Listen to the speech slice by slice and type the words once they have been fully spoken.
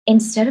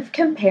instead of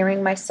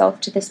comparing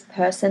myself to this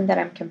person that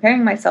I'm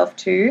comparing myself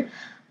to,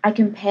 I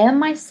compare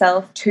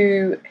myself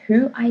to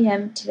who I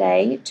am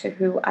today to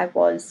who I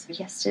was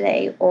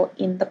yesterday or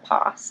in the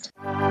past.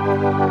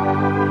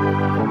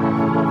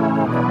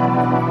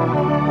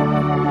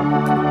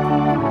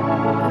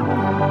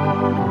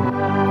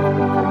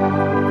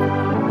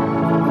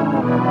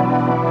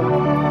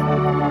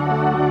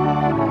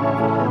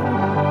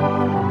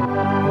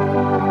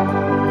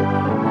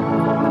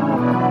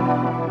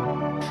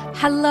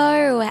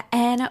 Hello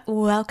and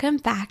welcome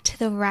back to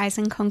the Rise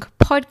and Conquer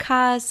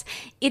podcast.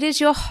 It is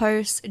your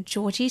host,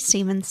 Georgie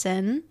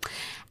Stevenson.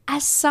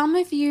 As some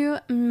of you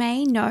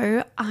may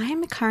know,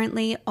 I'm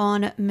currently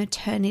on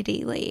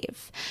maternity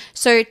leave.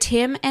 So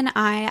Tim and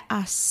I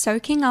are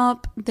soaking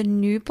up the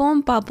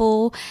newborn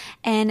bubble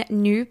and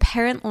new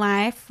parent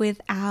life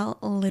with our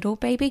little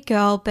baby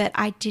girl, but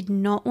I did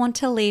not want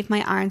to leave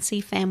my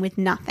RNC fam with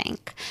nothing.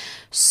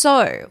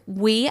 So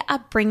we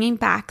are bringing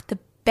back the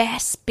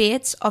best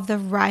bits of the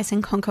Rise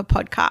and Conquer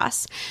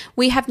podcast.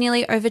 We have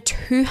nearly over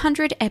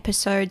 200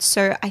 episodes,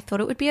 so I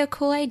thought it would be a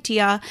cool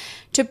idea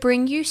to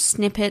bring you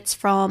snippets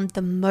from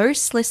the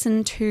most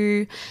listened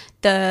to,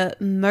 the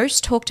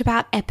most talked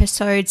about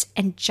episodes,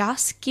 and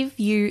just give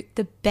you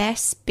the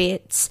best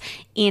bits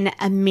in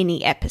a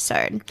mini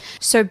episode.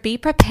 So be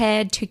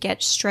prepared to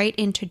get straight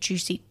into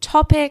juicy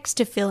topics,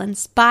 to feel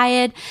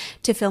inspired,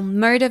 to feel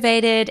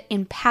motivated,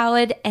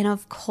 empowered, and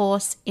of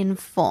course,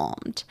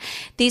 informed.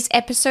 These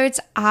episodes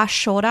are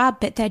shorter,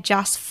 but they're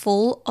just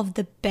full of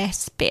the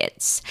best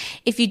bits.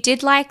 If you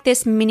did like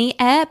this mini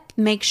ep,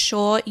 make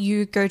sure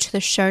you go to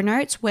the show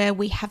notes where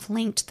we have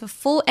linked the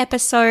full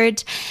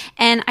episode.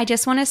 And I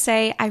just want to say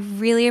I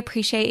really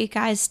appreciate you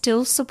guys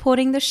still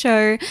supporting the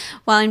show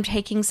while I'm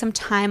taking some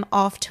time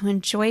off to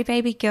enjoy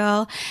baby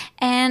girl.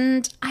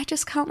 And I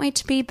just can't wait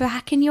to be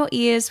back in your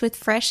ears with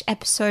fresh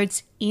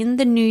episodes in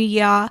the new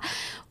year.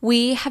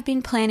 We have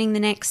been planning the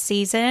next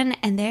season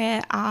and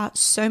there are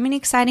so many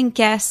exciting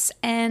guests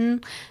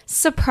and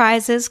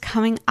surprises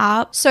coming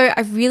up. So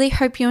I really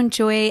hope you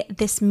enjoy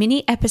this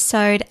mini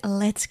episode.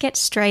 Let's get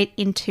straight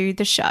into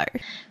the show.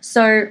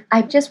 So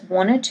I just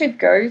wanted to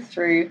go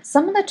through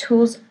some of the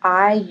tools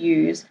I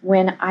use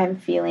when I'm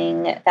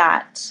feeling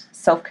that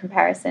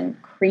self-comparison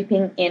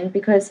creeping in,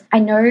 because I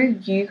know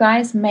you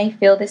guys may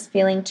feel this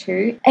feeling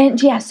too.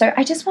 And yeah, so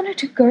I just wanted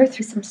to go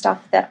through some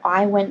stuff that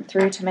I went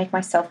through to make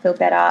myself feel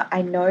better.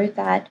 I know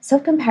that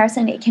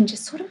self-comparison, it can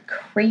just sort of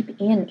creep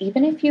in,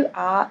 even if you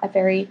are a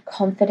very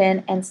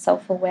confident and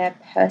self-aware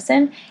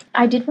person.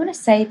 I did want to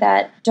say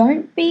that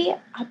don't be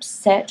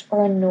upset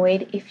or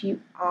annoyed if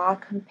you are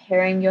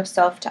comparing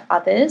yourself to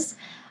others.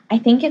 I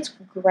think it's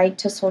great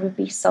to sort of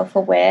be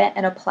self-aware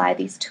and apply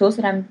these tools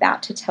that I'm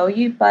about to tell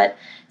you, but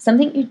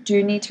something you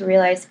do need to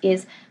realize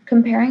is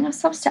comparing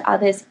ourselves to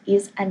others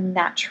is a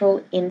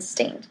natural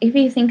instinct. If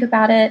you think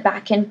about it,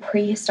 back in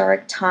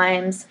prehistoric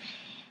times,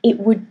 it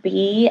would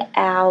be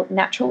our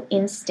natural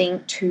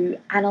instinct to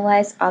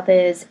analyze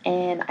others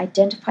and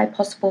identify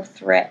possible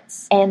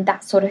threats and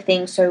that sort of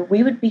thing. So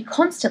we would be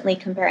constantly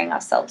comparing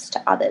ourselves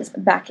to others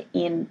back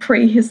in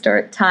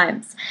prehistoric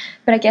times.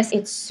 But I guess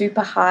it's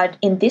super hard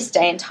in this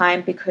day and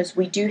time because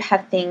we do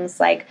have things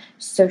like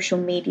social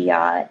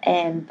media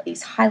and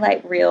these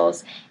highlight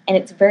reels, and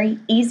it's very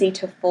easy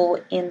to fall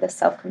in the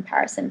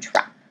self-comparison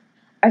trap.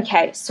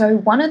 Okay, so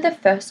one of the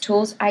first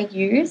tools I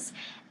use,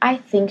 I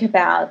think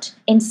about,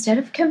 instead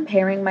of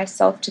comparing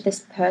myself to this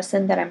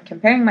person that I'm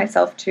comparing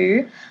myself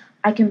to,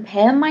 I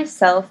compare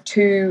myself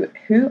to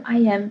who I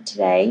am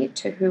today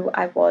to who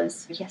I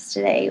was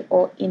yesterday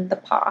or in the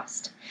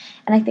past.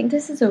 And I think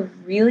this is a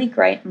really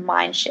great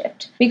mind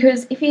shift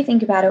because if you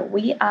think about it,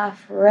 we are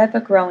forever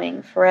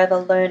growing, forever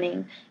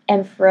learning,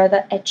 and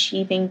forever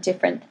achieving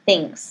different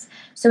things.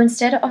 So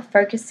instead of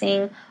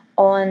focusing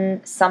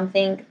on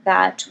something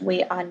that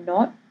we are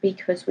not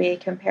because we are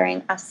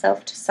comparing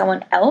ourselves to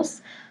someone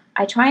else,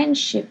 I try and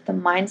shift the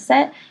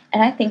mindset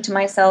and I think to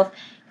myself,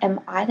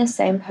 am I the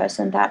same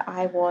person that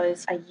I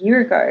was a year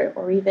ago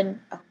or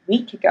even a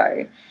week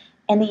ago?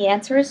 And the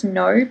answer is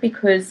no,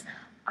 because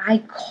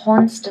I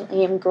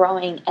constantly am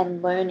growing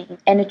and learning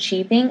and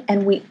achieving,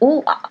 and we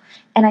all are.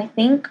 And I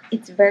think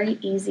it's very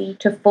easy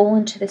to fall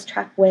into this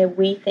trap where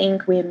we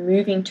think we're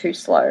moving too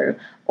slow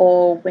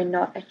or we're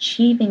not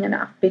achieving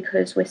enough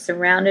because we're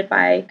surrounded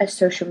by a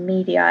social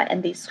media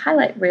and these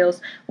highlight reels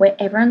where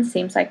everyone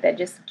seems like they're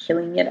just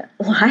killing it at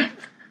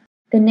life.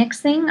 The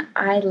next thing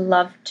I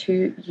love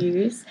to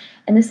use,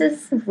 and this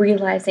is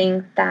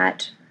realizing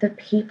that the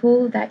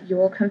people that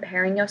you're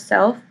comparing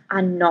yourself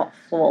are not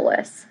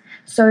flawless.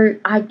 So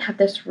I have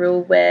this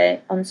rule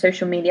where on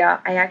social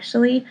media, I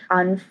actually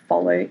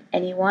unfollow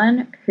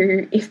anyone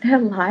who, if their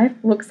life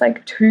looks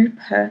like too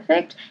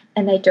perfect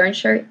and they don't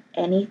show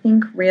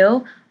anything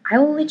real, I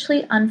will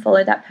literally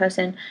unfollow that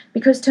person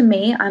because to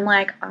me, I'm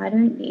like, I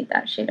don't need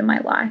that shit in my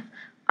life.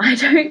 I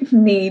don't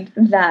need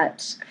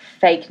that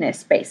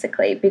fakeness,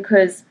 basically,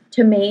 because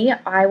to me,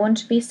 I want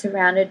to be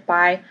surrounded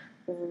by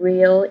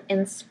real,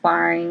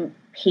 inspiring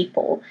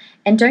people.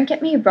 And don't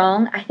get me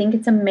wrong, I think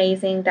it's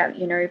amazing that,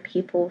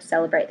 people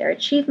celebrate their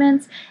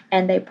achievements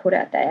and they put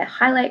out their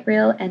highlight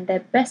reel and their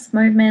best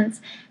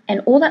moments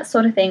and all that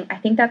sort of thing. I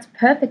think that's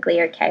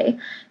perfectly okay.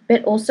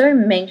 But also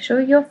make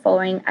sure you're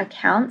following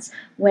accounts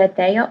where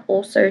they are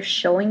also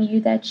showing you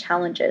their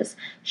challenges,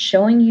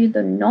 showing you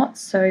the not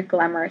so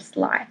glamorous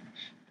life.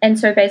 And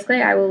so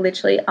basically I will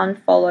literally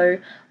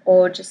unfollow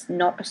or just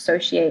not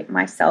associate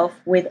myself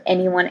with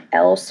anyone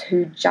else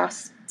who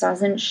just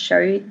doesn't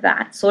show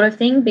that sort of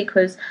thing,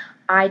 because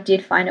I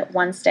did find at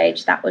one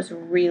stage that was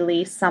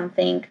really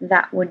something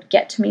that would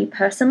get to me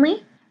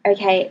personally.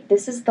 Okay,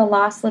 this is the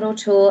last little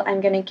tool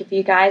I'm going to give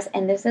you guys,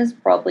 and this is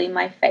probably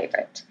my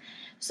favorite.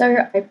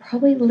 So I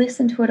probably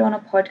listened to it on a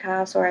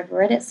podcast or I've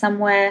read it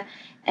somewhere,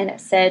 and it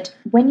said,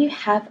 when you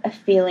have a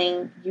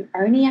feeling, you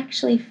only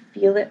actually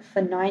feel it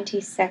for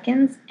 90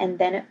 seconds and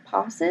then it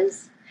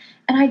passes.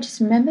 And I just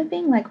remember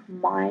being like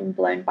mind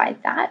blown by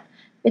that.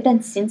 But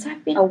then since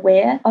I've been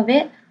aware of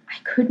it, I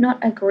could not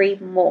agree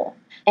more.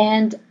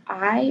 And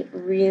I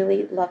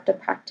really love the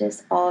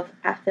practice of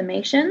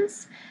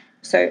affirmations.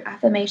 So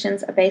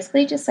affirmations are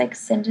basically just like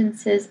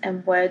sentences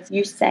and words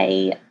you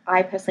say.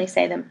 I personally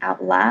say them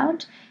out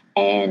loud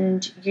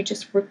and you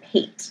just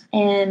repeat.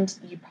 And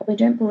you probably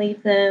don't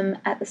believe them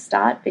at the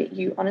start, but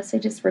you honestly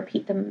just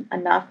repeat them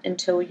enough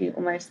until you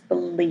almost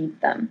believe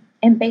them.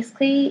 And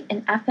basically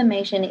an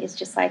affirmation is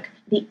just like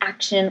the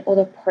action or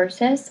the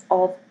process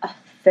of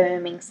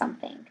affirming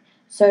something.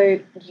 So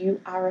you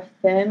are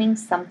affirming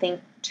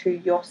something to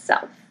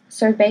yourself.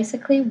 So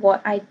basically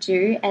what I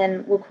do,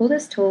 and we'll call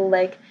this tool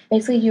like,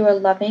 basically you are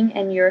loving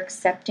and you're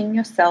accepting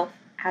yourself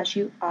as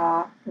you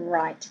are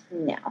right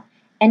now.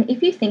 And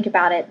if you think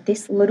about it,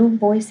 this little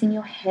voice in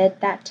your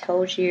head that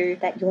tells you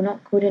that you're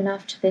not good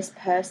enough to this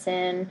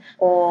person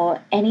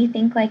or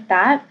anything like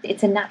that,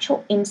 it's a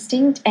natural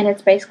instinct, and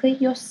it's basically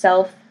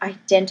yourself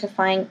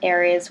identifying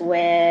areas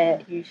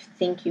where you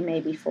think you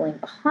may be falling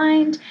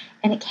behind,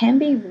 and it can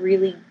be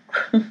really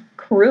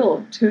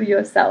cruel to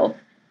yourself.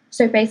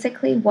 So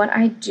basically what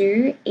I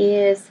do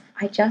is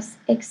I just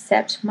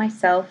accept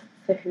myself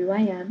for who I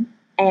am,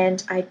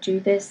 and I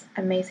do this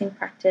amazing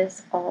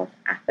practice of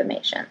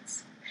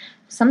affirmations.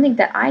 Something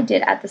that I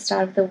did at the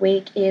start of the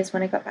week is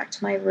when I got back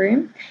to my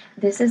room,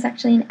 this is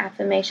actually an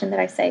affirmation that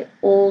I say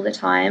all the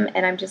time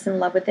and I'm just in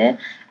love with it.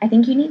 I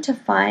think you need to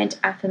find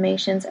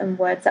affirmations and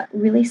words that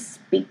really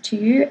speak to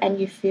you and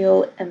you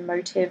feel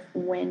emotive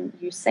when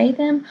you say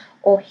them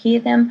or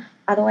hear them.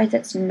 Otherwise,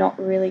 it's not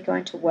really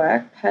going to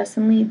work.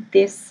 Personally,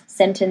 this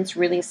sentence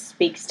really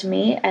speaks to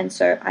me, and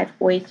so I've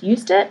always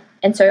used it.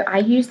 And so I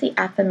use the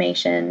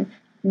affirmation,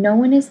 no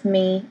one is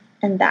me,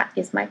 and that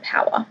is my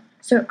power.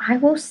 So I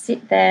will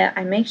sit there,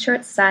 I make sure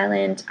it's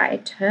silent, I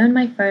turn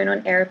my phone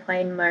on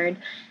airplane mode,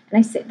 and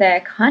I sit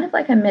there kind of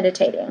like I'm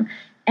meditating,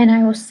 and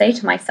I will say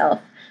to myself,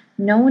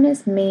 no one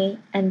is me,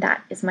 and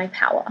that is my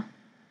power.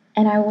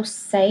 And I will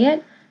say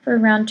it for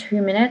around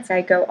 2 minutes.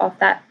 I go off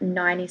that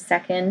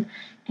 90-second,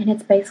 and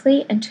it's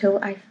basically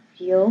until I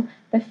feel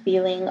the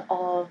feeling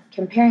of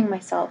comparing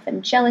myself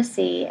and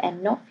jealousy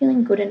and not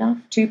feeling good enough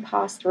to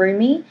pass through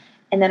me,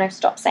 and then I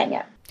stop saying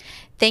it.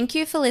 Thank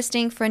you for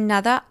listening for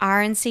another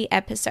RNC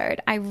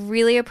episode. I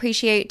really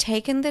appreciate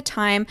taking the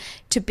time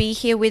to be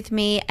here with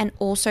me and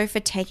also for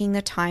taking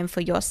the time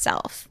for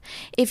yourself.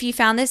 If you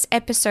found this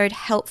episode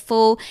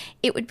helpful,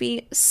 it would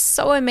be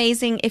so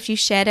amazing if you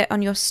shared it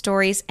on your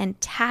stories and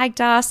tagged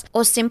us,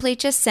 or simply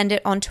just send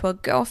it on to a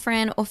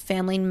girlfriend or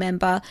family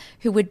member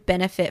who would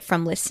benefit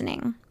from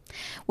listening.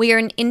 We are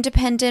an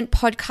independent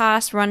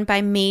podcast run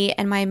by me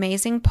and my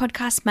amazing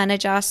podcast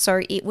manager,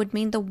 so it would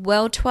mean the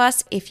world to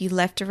us if you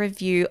left a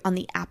review on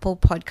the Apple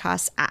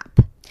Podcasts app.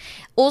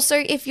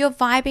 Also, if you're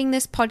vibing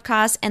this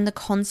podcast and the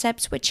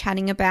concepts we're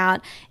chatting about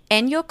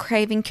and you're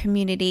craving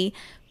community,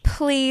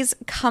 please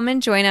come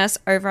and join us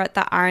over at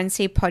the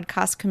RNC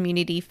Podcast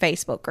Community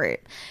Facebook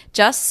group.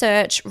 Just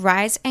search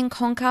Rise and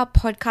Conquer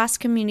Podcast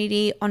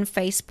Community on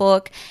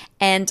Facebook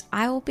and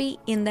I will be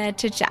in there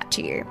to chat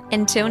to you.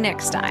 Until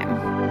next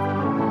time.